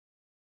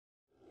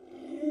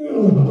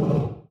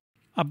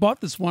I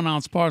bought this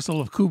 1-ounce parcel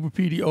of Cooper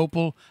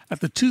opal at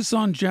the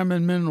Tucson Gem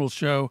and Mineral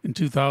Show in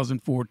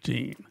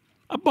 2014.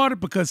 I bought it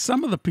because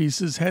some of the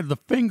pieces had the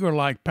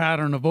finger-like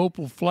pattern of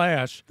opal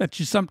flash that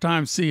you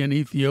sometimes see in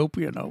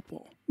Ethiopian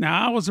opal.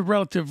 Now, I was a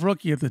relative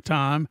rookie at the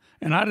time,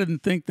 and I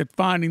didn't think that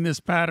finding this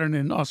pattern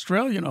in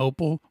Australian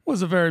opal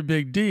was a very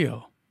big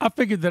deal. I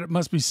figured that it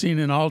must be seen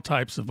in all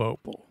types of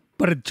opal.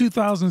 But in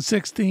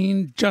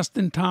 2016,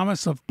 Justin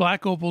Thomas of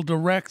Black Opal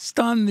Direct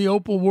stunned the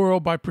opal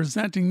world by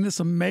presenting this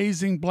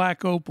amazing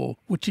black opal,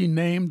 which he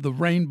named the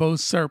Rainbow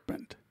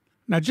Serpent.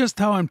 Now, just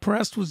how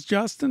impressed was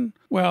Justin?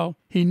 Well,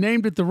 he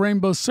named it the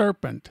Rainbow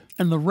Serpent,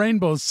 and the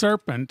Rainbow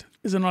Serpent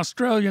is an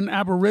Australian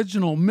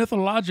Aboriginal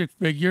mythologic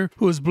figure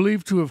who is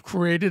believed to have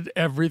created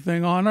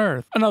everything on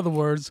Earth. In other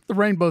words, the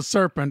Rainbow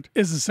Serpent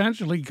is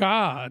essentially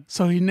God.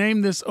 So he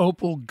named this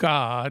opal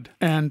God,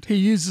 and he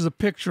uses a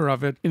picture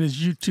of it in his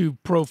YouTube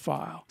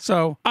profile.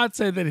 So I'd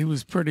say that he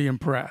was pretty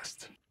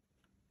impressed.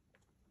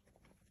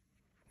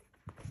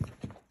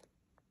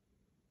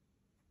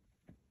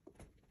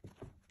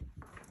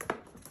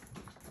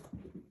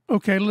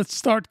 Okay, let's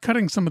start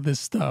cutting some of this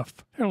stuff.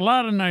 There are a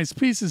lot of nice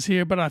pieces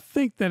here, but I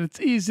think that it's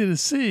easy to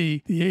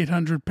see the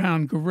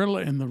 800-pound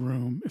gorilla in the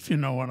room, if you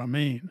know what I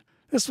mean.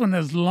 This one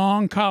has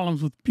long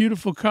columns with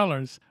beautiful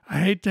colors. I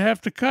hate to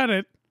have to cut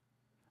it.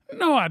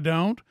 No, I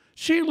don't.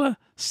 Sheila,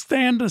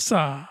 stand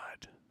aside.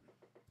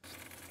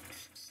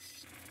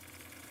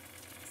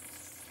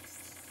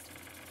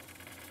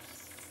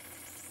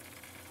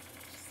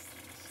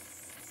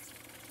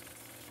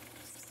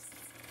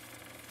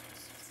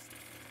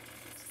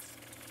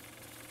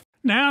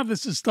 Now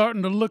this is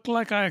starting to look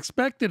like I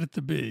expected it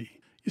to be.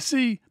 You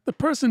see, the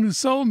person who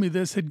sold me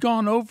this had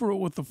gone over it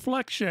with a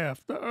flex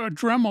shaft, or a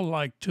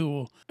Dremel-like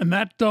tool, and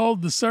that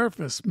dulled the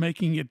surface,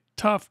 making it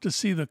tough to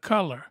see the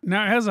color.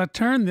 Now as I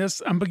turn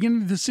this, I'm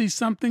beginning to see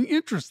something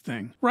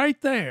interesting,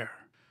 right there.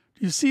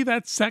 Do you see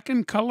that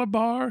second color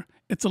bar?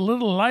 It's a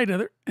little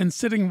lighter and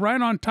sitting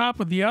right on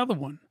top of the other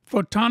one.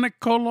 Photonic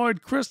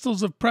colloid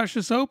crystals of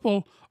precious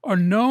opal are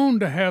known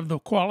to have the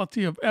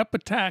quality of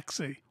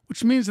epitaxy,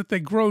 which means that they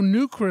grow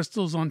new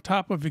crystals on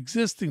top of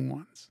existing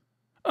ones.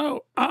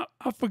 Oh, I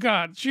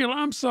forgot. Sheila,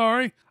 I'm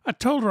sorry. I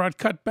told her I'd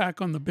cut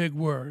back on the big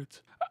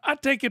words. I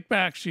take it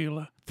back,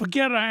 Sheila.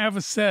 Forget I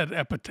ever said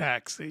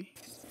epitaxy.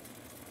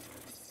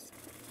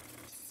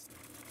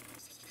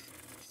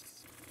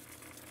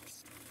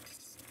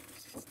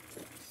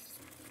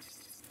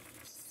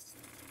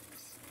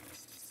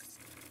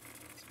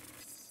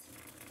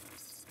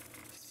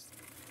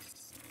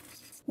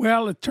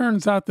 Well, it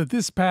turns out that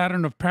this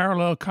pattern of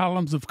parallel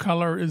columns of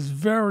color is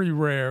very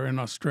rare in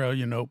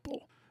Australian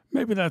opal.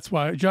 Maybe that's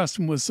why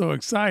Justin was so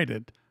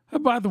excited.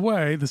 By the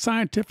way, the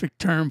scientific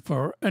term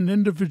for an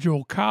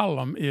individual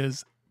column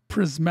is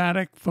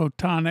prismatic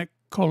photonic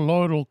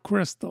colloidal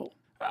crystal.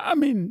 I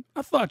mean,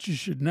 I thought you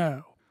should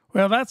know.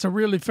 Well, that's a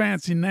really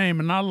fancy name,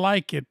 and I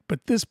like it,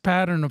 but this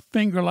pattern of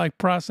finger-like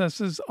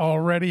processes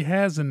already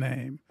has a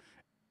name: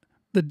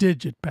 the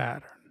digit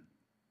pattern.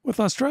 With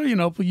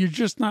Australian opal, you're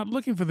just not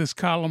looking for this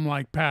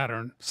column-like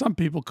pattern. Some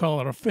people call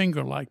it a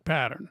finger-like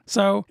pattern.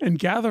 So, in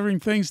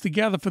gathering things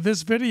together for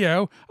this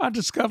video, I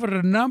discovered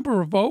a number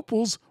of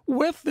opals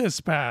with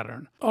this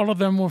pattern. All of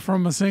them were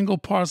from a single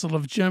parcel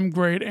of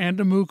gem-grade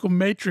Andamuka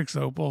matrix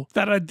opal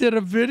that I did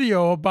a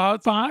video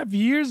about 5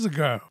 years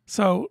ago.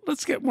 So,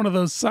 let's get one of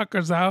those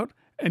suckers out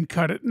and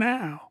cut it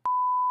now.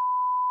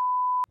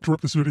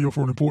 Interrupt this video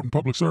for an important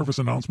public service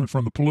announcement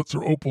from the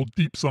Pulitzer Opal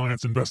Deep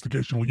Science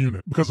Investigational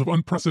Unit. Because of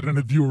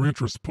unprecedented viewer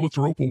interest,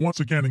 Pulitzer Opal once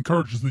again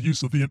encourages the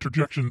use of the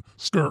interjection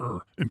 "stir"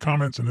 in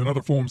comments and in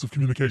other forms of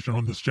communication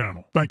on this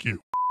channel. Thank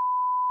you.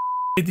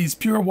 These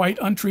pure white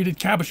untreated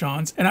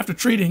cabochons, and after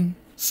treating,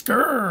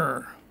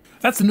 skrrr.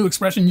 That's the new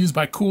expression used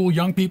by cool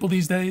young people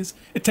these days.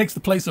 It takes the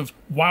place of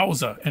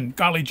wowza and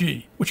golly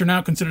gee, which are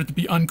now considered to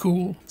be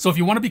uncool. So if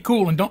you want to be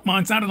cool and don't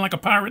mind sounding like a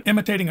pirate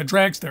imitating a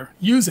dragster,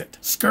 use it.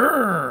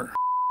 Skrrr.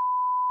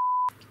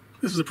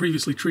 This is a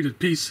previously treated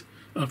piece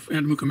of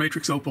Andamuka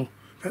matrix opal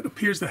that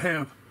appears to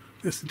have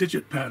this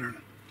digit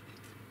pattern.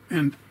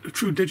 And a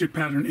true digit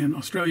pattern in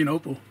Australian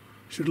opal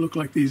should look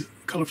like these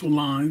colorful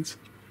lines.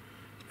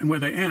 And where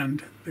they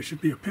end, there should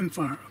be a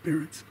pinfire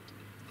appearance.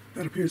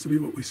 That appears to be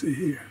what we see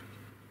here.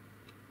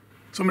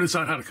 So I'm going to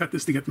decide how to cut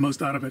this to get the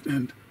most out of it,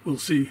 and we'll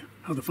see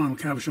how the final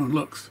cabochon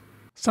looks.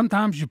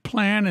 Sometimes you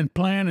plan and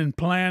plan and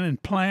plan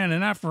and plan,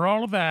 and after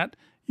all of that,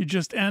 you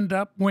just end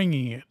up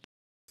winging it.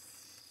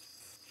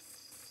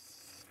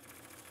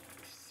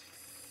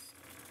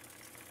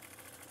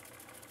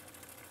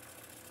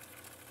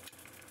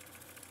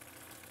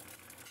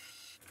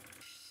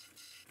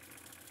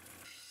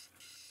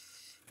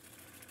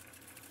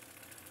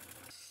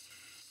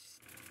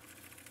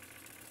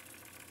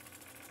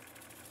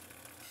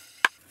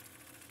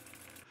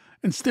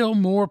 And still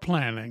more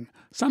planning.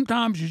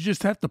 Sometimes you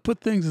just have to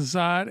put things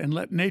aside and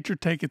let nature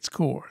take its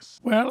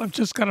course. Well, I've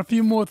just got a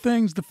few more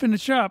things to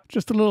finish up.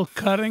 Just a little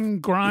cutting,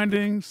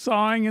 grinding,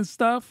 sawing and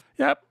stuff.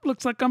 Yep,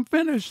 looks like I'm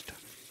finished.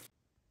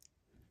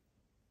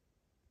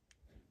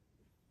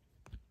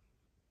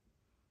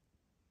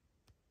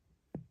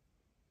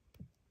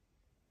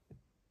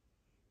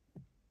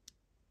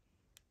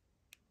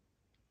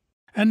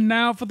 And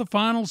now for the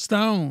final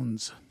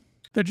stones.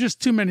 There are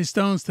just too many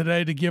stones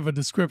today to give a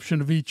description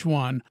of each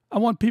one. I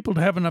want people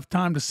to have enough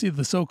time to see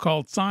the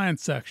so-called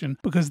science section,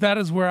 because that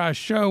is where I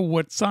show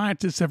what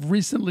scientists have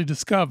recently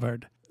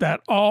discovered, that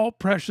all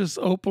precious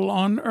opal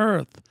on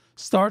Earth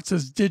starts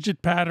as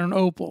digit pattern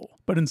opal.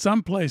 But in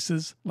some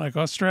places, like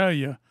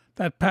Australia,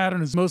 that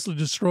pattern is mostly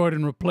destroyed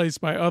and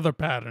replaced by other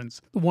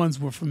patterns, the ones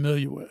we're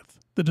familiar with.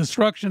 The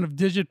destruction of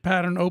digit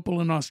pattern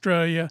opal in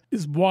Australia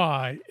is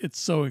why it's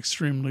so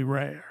extremely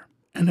rare.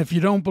 And if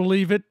you don't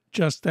believe it,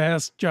 just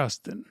ask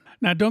Justin.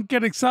 Now don't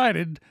get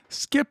excited.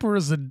 Skipper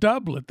is a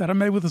doublet that I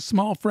made with a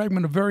small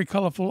fragment of very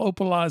colorful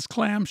opalized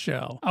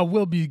clamshell. I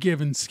will be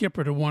giving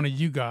Skipper to one of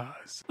you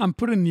guys. I'm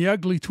putting the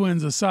ugly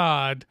twins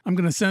aside. I'm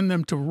going to send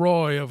them to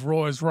Roy of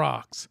Roy's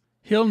Rocks.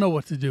 He'll know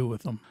what to do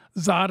with them.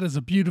 Zod is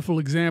a beautiful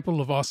example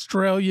of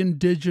Australian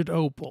digit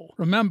opal.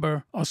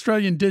 Remember,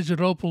 Australian digit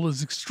opal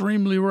is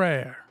extremely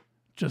rare.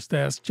 Just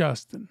ask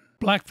Justin.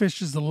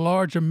 Blackfish is a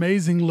large,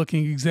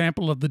 amazing-looking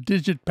example of the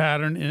digit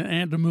pattern in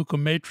Andamuka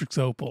matrix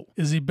opal.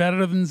 Is he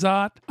better than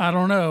Zot? I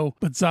don't know,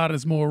 but Zot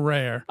is more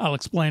rare. I'll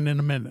explain in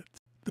a minute.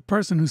 The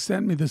person who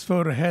sent me this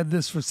photo had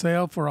this for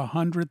sale for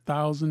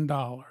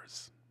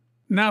 $100,000.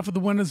 Now for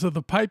the winners of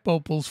the pipe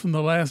opals from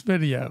the last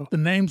video. The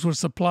names were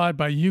supplied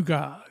by you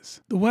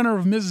guys. The winner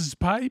of Mrs.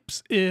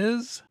 Pipes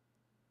is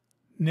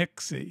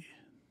Nixie.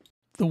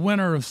 The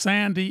winner of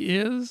Sandy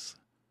is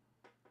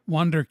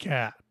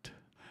Wondercat.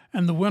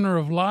 And the winner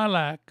of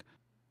Lilac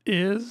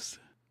is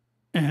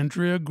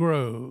Andrea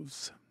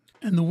Groves.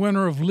 And the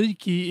winner of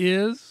Leaky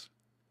is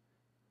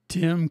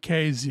Tim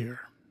Kazier.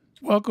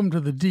 Welcome to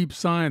the deep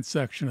science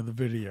section of the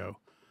video.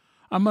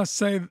 I must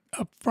say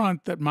up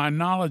front that my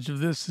knowledge of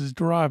this is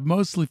derived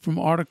mostly from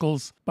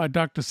articles by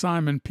Dr.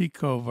 Simon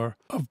Peacover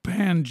of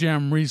Pan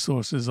Gem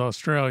Resources,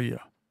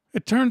 Australia.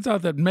 It turns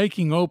out that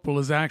making opal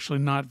is actually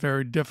not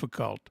very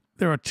difficult.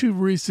 There are 2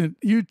 recent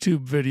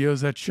YouTube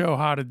videos that show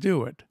how to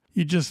do it.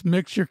 You just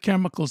mix your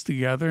chemicals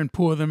together and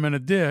pour them in a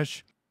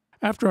dish.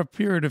 After a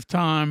period of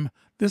time,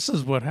 this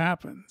is what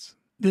happens.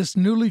 This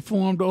newly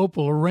formed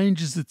opal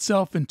arranges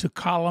itself into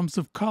columns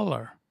of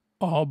color,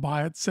 all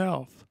by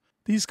itself.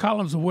 These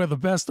columns are where the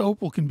best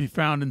opal can be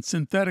found in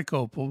synthetic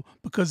opal,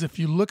 because if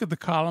you look at the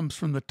columns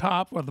from the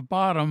top or the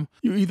bottom,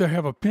 you either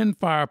have a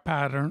pinfire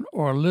pattern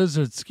or a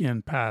lizard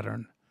skin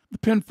pattern. The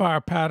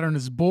pinfire pattern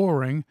is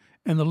boring,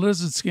 and the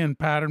lizard skin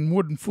pattern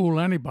wouldn't fool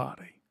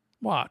anybody.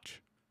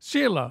 Watch.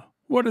 Sheila,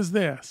 what is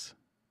this?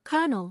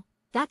 Colonel,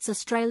 that's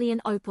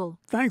Australian opal.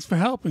 Thanks for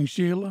helping,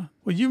 Sheila.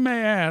 Well, you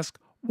may ask,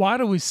 why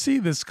do we see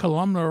this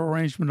columnar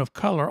arrangement of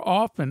color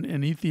often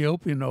in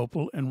Ethiopian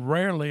opal and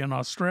rarely in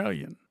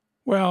Australian?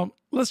 Well,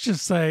 let's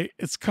just say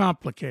it's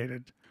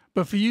complicated.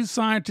 But for you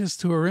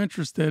scientists who are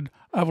interested,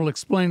 I will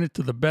explain it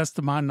to the best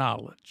of my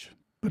knowledge.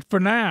 But for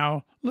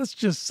now, let's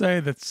just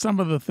say that some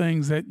of the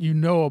things that you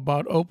know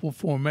about opal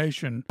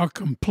formation are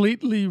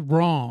completely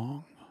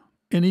wrong.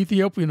 In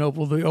Ethiopian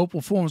opal, the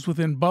opal forms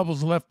within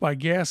bubbles left by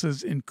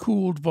gases in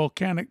cooled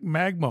volcanic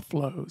magma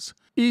flows.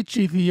 Each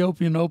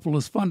Ethiopian opal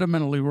is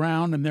fundamentally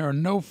round, and there are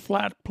no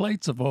flat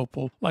plates of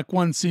opal like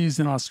one sees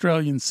in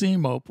Australian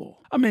seam opal.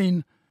 I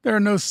mean, there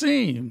are no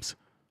seams.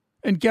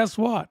 And guess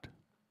what?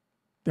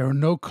 There are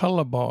no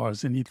color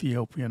bars in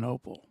Ethiopian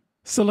opal.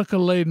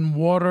 Silica-laden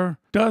water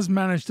does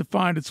manage to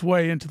find its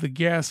way into the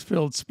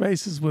gas-filled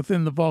spaces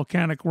within the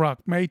volcanic rock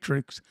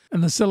matrix,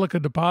 and the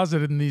silica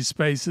deposited in these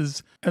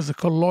spaces as a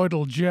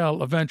colloidal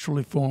gel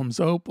eventually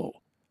forms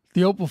opal.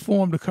 The opal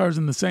formed occurs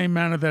in the same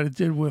manner that it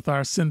did with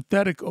our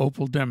synthetic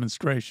opal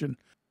demonstration,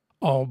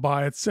 all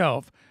by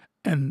itself,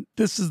 and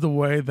this is the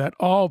way that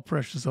all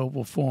precious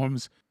opal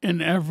forms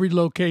in every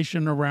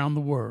location around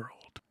the world.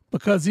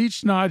 Because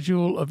each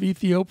nodule of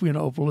Ethiopian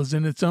opal is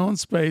in its own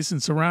space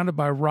and surrounded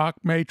by rock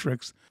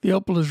matrix, the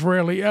opal is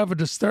rarely ever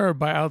disturbed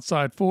by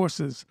outside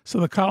forces, so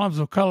the columns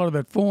of color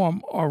that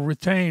form are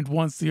retained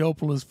once the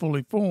opal is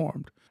fully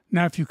formed.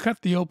 Now, if you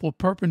cut the opal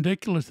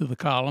perpendicular to the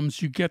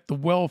columns, you get the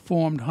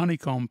well-formed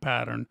honeycomb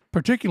pattern,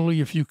 particularly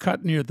if you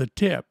cut near the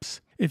tips.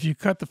 If you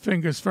cut the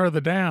fingers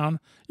further down,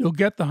 you'll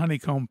get the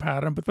honeycomb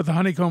pattern, but the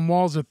honeycomb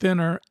walls are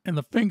thinner and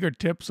the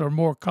fingertips are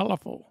more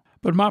colorful.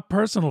 But my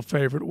personal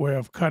favorite way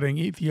of cutting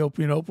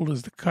Ethiopian opal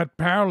is to cut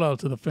parallel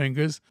to the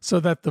fingers so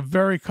that the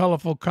very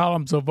colorful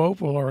columns of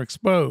opal are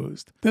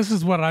exposed. This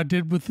is what I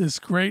did with this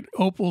great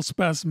opal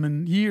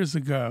specimen years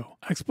ago.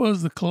 I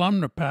exposed the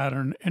columnar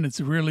pattern and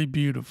it's really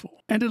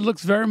beautiful. And it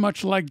looks very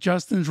much like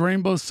Justin's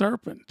rainbow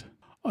serpent.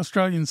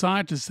 Australian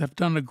scientists have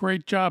done a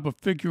great job of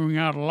figuring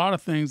out a lot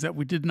of things that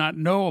we did not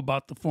know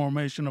about the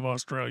formation of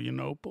Australian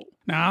opal.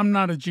 Now, I'm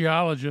not a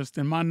geologist,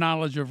 and my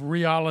knowledge of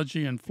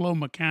rheology and flow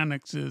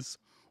mechanics is,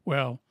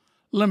 well,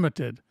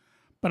 limited,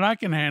 but I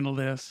can handle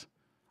this.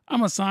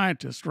 I'm a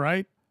scientist,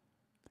 right?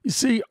 You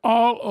see,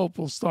 all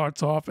opal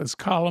starts off as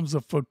columns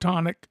of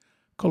photonic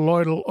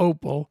colloidal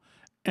opal,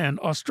 and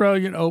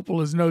Australian opal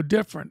is no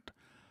different.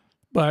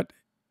 But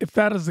if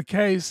that is the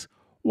case,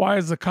 why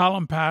is the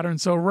column pattern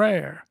so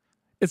rare?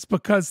 It's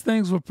because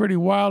things were pretty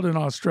wild in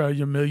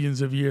Australia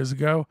millions of years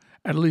ago,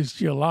 at least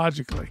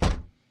geologically.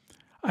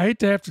 I hate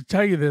to have to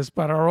tell you this,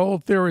 but our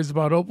old theories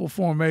about opal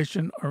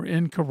formation are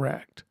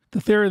incorrect.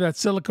 The theory that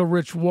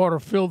silica-rich water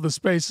filled the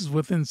spaces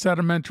within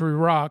sedimentary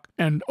rock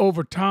and,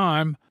 over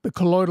time, the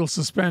colloidal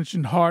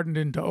suspension hardened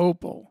into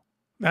opal.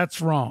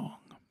 That's wrong.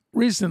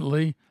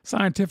 Recently,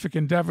 scientific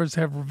endeavors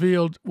have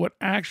revealed what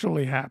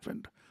actually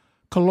happened.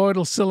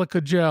 Colloidal silica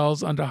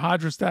gels under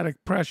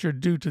hydrostatic pressure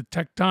due to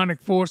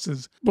tectonic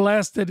forces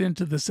blasted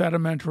into the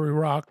sedimentary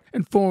rock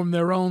and formed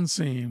their own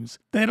seams.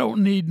 They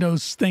don't need no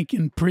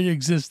stinking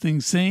pre-existing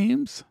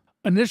seams.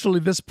 Initially,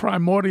 this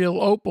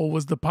primordial opal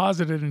was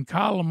deposited in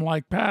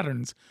column-like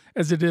patterns,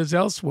 as it is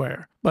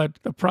elsewhere, but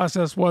the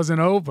process wasn't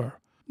over.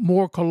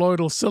 More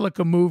colloidal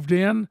silica moved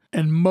in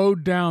and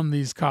mowed down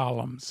these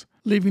columns,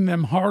 leaving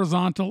them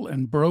horizontal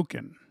and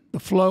broken. The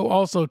flow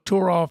also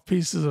tore off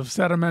pieces of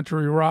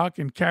sedimentary rock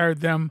and carried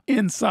them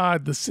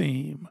inside the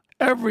seam.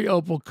 Every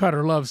opal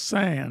cutter loves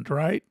sand,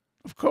 right?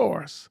 Of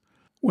course.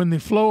 When the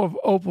flow of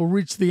opal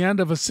reached the end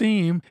of a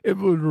seam, it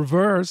would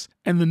reverse,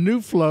 and the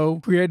new flow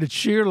created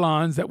shear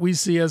lines that we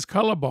see as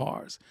color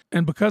bars.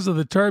 And because of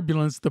the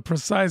turbulence, the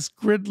precise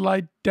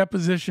grid-like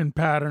deposition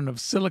pattern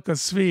of silica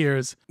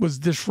spheres was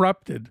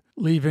disrupted,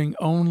 leaving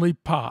only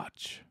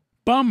potch.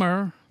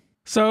 Bummer!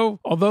 So,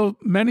 although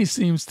many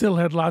seams still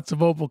had lots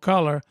of opal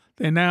color,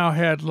 they now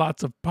had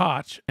lots of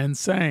potch and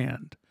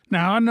sand.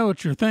 Now, I know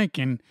what you're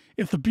thinking.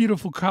 If the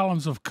beautiful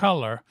columns of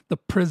color, the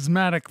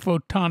prismatic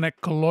photonic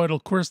colloidal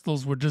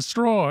crystals, were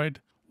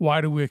destroyed,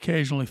 why do we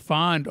occasionally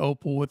find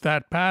opal with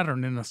that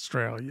pattern in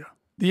Australia?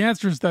 The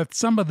answer is that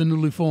some of the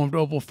newly formed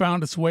opal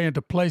found its way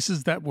into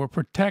places that were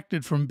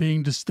protected from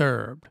being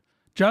disturbed.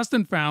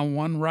 Justin found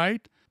one,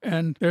 right?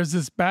 And there's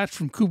this batch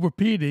from Cooper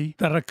Pedy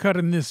that I cut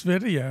in this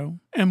video.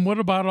 And what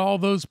about all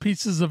those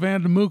pieces of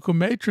Andamuka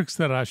matrix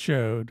that I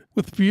showed,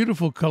 with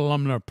beautiful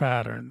columnar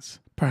patterns?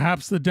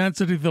 Perhaps the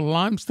density of the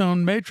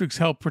limestone matrix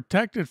helped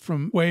protect it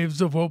from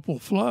waves of opal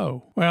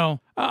flow.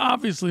 Well, I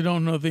obviously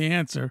don't know the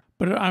answer,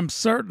 but I'm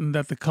certain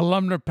that the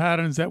columnar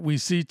patterns that we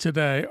see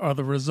today are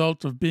the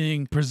result of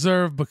being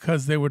preserved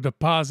because they were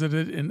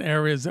deposited in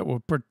areas that were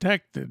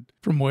protected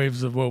from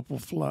waves of opal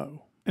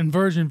flow. In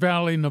Virgin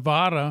Valley,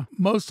 Nevada,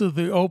 most of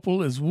the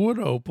opal is wood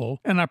opal,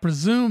 and I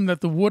presume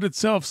that the wood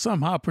itself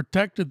somehow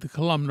protected the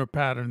columnar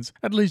patterns,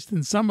 at least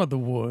in some of the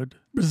wood.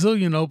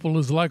 Brazilian opal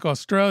is like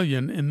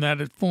Australian in that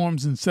it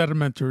forms in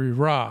sedimentary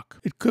rock.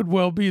 It could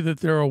well be that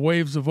there are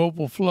waves of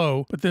opal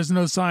flow, but there's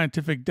no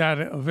scientific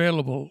data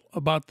available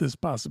about this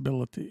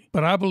possibility.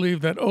 But I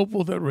believe that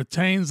opal that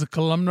retains the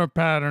columnar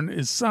pattern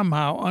is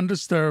somehow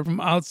undisturbed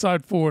from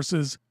outside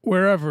forces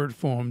wherever it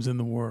forms in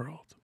the world.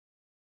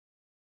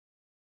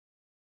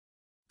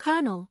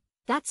 Colonel,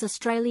 that's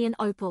Australian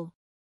opal.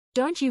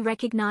 Don't you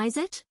recognize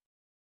it?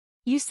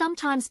 You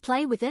sometimes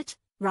play with it,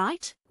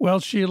 right? Well,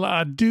 Sheila,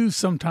 I do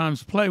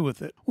sometimes play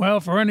with it. Well,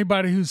 for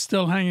anybody who's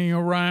still hanging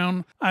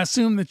around, I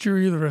assume that you're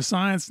either a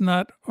science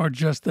nut or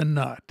just a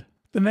nut.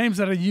 The names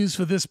that I used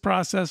for this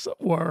process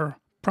were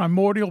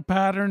primordial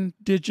pattern,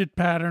 digit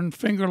pattern,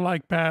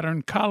 finger-like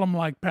pattern,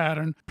 column-like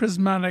pattern,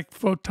 prismatic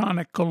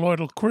photonic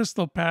colloidal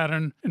crystal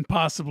pattern, and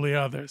possibly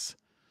others.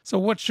 So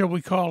what shall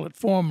we call it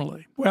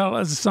formally? Well,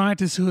 as a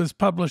scientist who has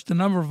published a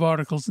number of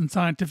articles in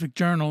scientific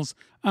journals,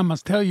 I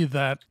must tell you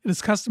that it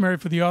is customary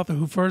for the author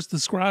who first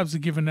describes a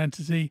given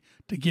entity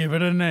to give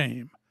it a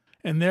name.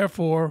 And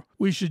therefore,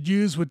 we should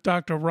use what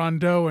Dr.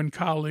 Rondeau and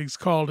colleagues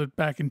called it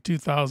back in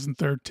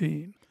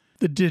 2013,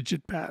 the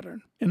digit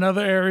pattern. In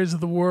other areas of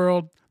the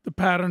world, the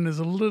pattern is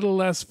a little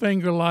less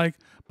finger-like,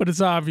 but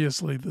it's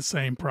obviously the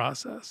same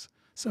process.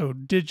 So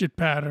digit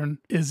pattern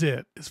is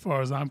it, as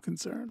far as I'm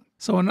concerned.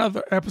 So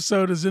another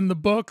episode is in the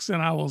books,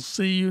 and I will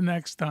see you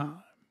next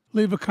time.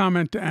 Leave a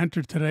comment to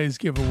enter today's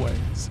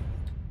giveaways.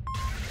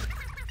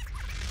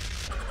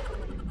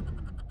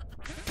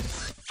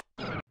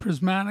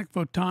 Prismatic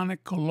photonic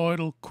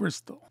colloidal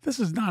crystal. This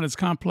is not as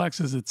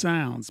complex as it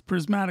sounds.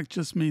 Prismatic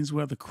just means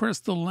where the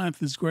crystal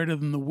length is greater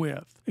than the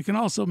width. It can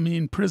also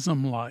mean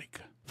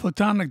prism-like.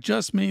 Photonic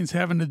just means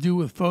having to do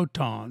with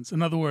photons,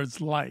 in other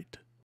words, light.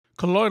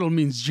 Colloidal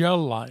means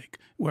gel-like,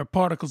 where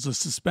particles are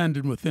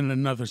suspended within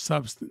another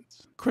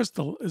substance.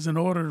 Crystal is an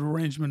ordered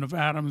arrangement of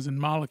atoms and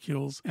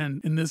molecules,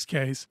 and in this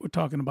case, we're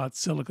talking about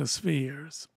silica spheres.